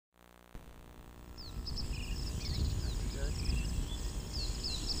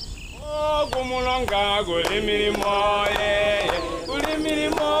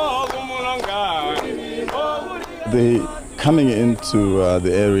The coming into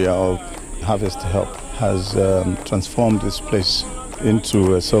the area of Harvest Help has transformed this place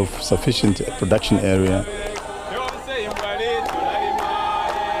into a self-sufficient production area.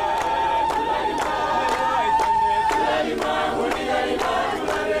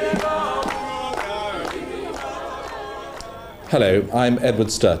 Hello, I'm Edward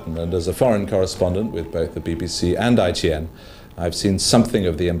Sturton, and as a foreign correspondent with both the BBC and ITN, I've seen something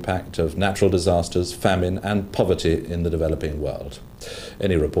of the impact of natural disasters, famine and poverty in the developing world.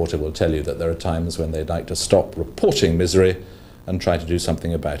 Any reporter will tell you that there are times when they'd like to stop reporting misery and try to do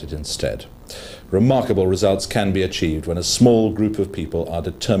something about it instead. Remarkable results can be achieved when a small group of people are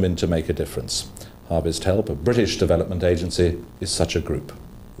determined to make a difference. Harvest Help, a British development agency, is such a group.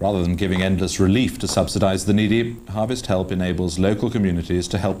 Rather than giving endless relief to subsidise the needy, Harvest Help enables local communities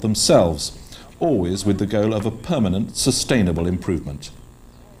to help themselves, always with the goal of a permanent, sustainable improvement.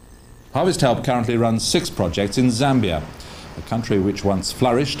 Harvest Help currently runs 6 projects in Zambia, a country which once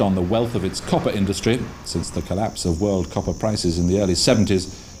flourished on the wealth of its copper industry. Since the collapse of world copper prices in the early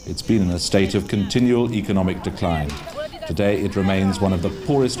 70s, it's been in a state of continual economic decline. Today it remains one of the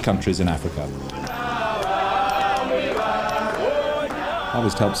poorest countries in Africa.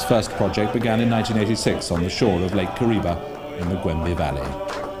 Harvest Help's first project began in 1986 on the shore of Lake Kariba in the Gwembe Valley.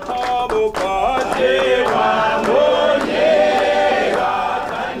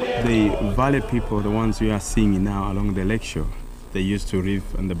 The valley people, the ones we are seeing now along the lakeshore, they used to live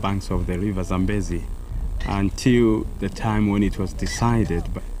on the banks of the river Zambezi until the time when it was decided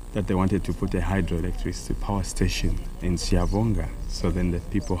that they wanted to put a hydroelectric power station in Siavonga, so then the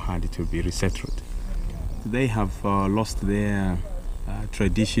people had to be resettled. They have lost their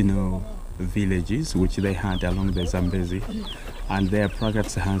traditional villages which they had along the Zambezi, and their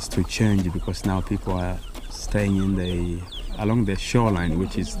practice has to change because now people are staying in along the shoreline,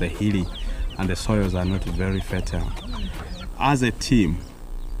 which is the hilly, and the soils are not very fertile. As a team,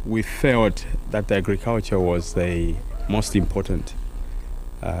 we felt that agriculture was the most important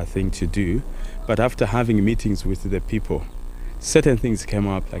thing to do, but after having meetings with the people, certain things came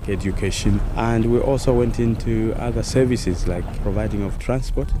up like education, and we also went into other services like providing of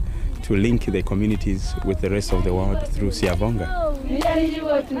transport to link the communities with the rest of the world through Siavonga.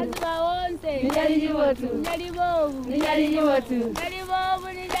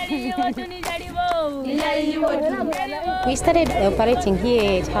 We started operating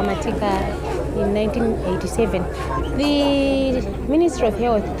here at Hamatika in 1987. The Ministry of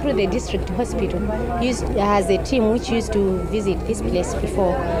Health, through the district hospital, has a team which used to visit this place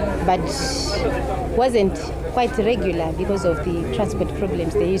before, but wasn't quite regular because of the transport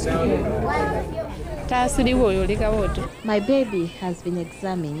problems they used to have. My baby has been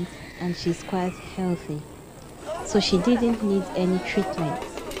examined and she's quite healthy, so she didn't need any treatment.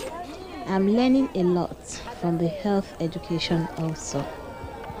 I'm learning a lot from the health education also.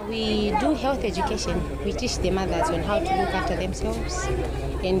 We do health education. We teach the mothers on how to look after themselves.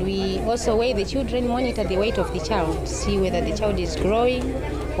 And we also weigh the children, monitor the weight of the child, see whether the child is growing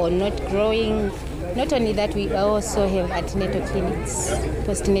or not growing. Not only that, we also have antenatal clinics,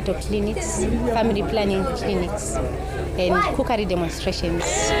 postnatal clinics, family planning clinics, and cookery demonstrations.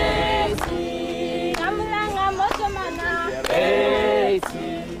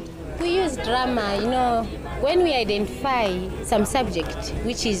 We use drama, when we identify some subject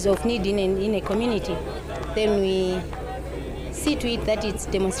which is of need in a community, then we see to it that it's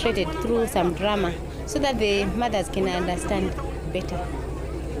demonstrated through some drama so that the mothers can understand better.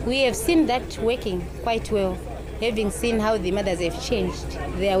 We have seen that working quite well, having seen how the mothers have changed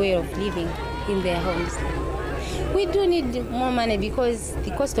their way of living in their homes. We do need more money because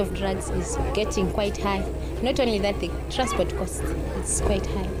the cost of drugs is getting quite high. Not only that, the transport cost is quite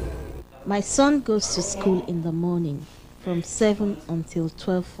high. My son goes to school in the morning from 7 until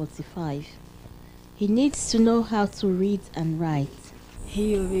 12:45. He needs to know how to read and write.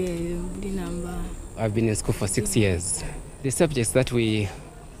 I've been in school for 6 years. The subjects that we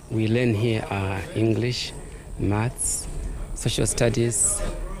learn here are English, maths, social studies,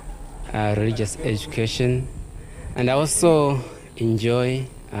 religious education, and I also enjoy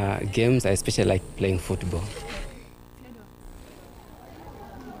games. I especially like playing football.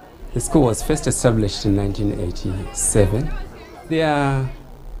 The school was first established in 1987. There are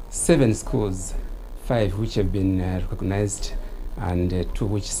 7 schools, 5 which have been recognized and 2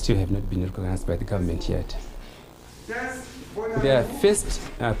 which still have not been recognized by the government yet. Their first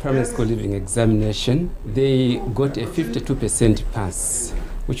primary school leaving examination, they got a 52% pass,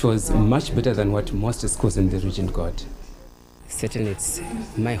 which was much better than what most schools in the region got. certainly it's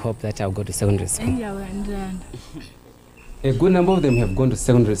my hope that I'll go to secondary school. A good number of them have gone to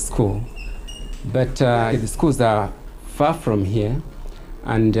secondary school, but the schools are far from here,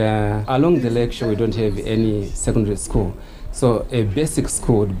 and along the lakeshore we don't have any secondary school. So a basic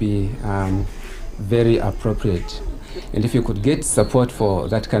school would be very appropriate. And if you could get support for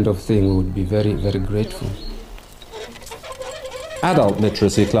that kind of thing, we would be very, very grateful. Adult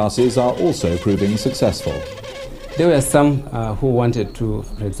literacy classes are also proving successful. There were some who wanted to,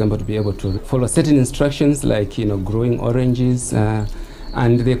 for example, to be able to follow certain instructions like, growing oranges,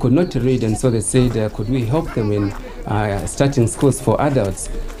 and they could not read, and so they said, could we help them in starting schools for adults?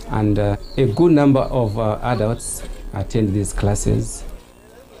 And a good number of adults attend these classes.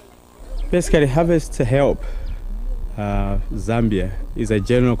 Basically, Harvest Help Zambia is a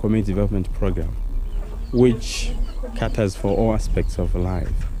general community development program which caters for all aspects of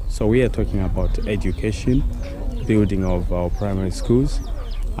life. So we are talking about education, building of our primary schools,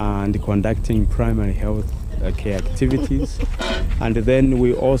 and conducting primary health care activities. And then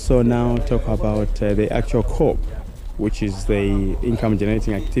we also now talk about the actual COP, which is the income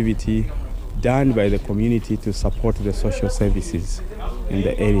generating activity done by the community to support the social services in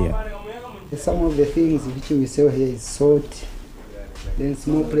the area. Some of the things which we sell here is salt, then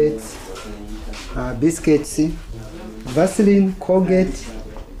small plates, biscuits, Vaseline, Colgate,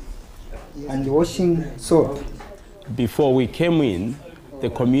 and washing soap. Before we came in, the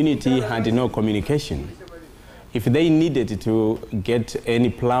community had no communication. If they needed to get any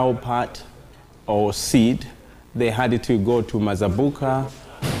plow part or seed, they had to go to Mazabuka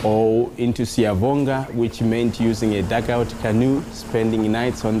or into Siavonga, which meant using a dugout canoe, spending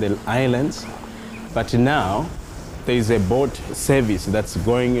nights on the islands. But now, there is a boat service that's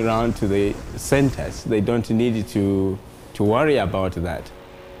going around to the centers. They don't need to worry about that.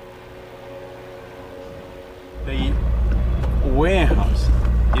 The warehouse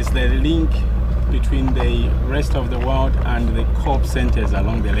is the link between the rest of the world and the COP centers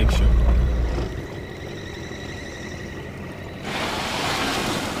along the lakeshore.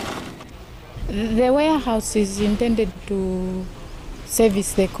 The warehouse is intended to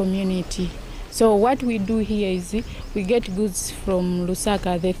service the community. So what we do here is we get goods from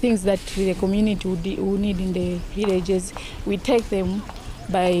Lusaka, the things that the community would need in the villages. We take them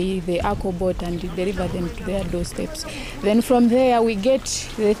by the Aqua boat and deliver them to their doorsteps. Then from there we get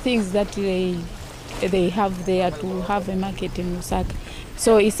the things that they have there to have a market in Lusaka.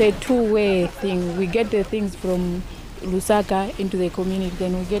 So it's a two-way thing. We get the things from Lusaka into the community,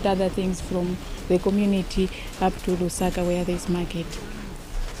 then we get other things from the community up to Lusaka where there's market.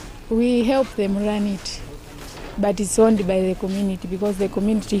 We help them run it, but it's owned by the community because the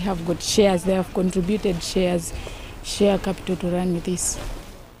community have got shares. They have contributed share capital to run this.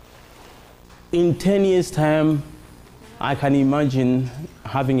 In 10 years' time, I can imagine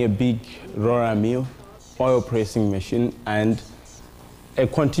having a big roller mill, oil pressing machine, and a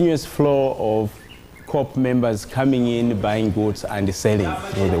continuous flow of COP members coming in, buying goods and selling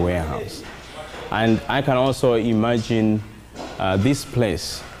through the warehouse. And I can also imagine this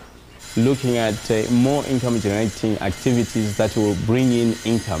place looking at more income generating activities that will bring in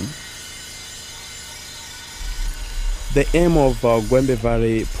income. The aim of our Gwembe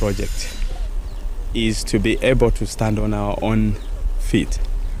Valley project is to be able to stand on our own feet.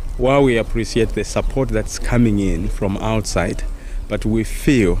 While we appreciate the support that's coming in from outside, but we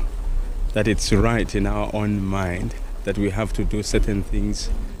feel that it's right in our own mind that we have to do certain things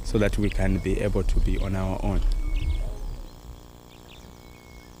so that we can be able to be on our own.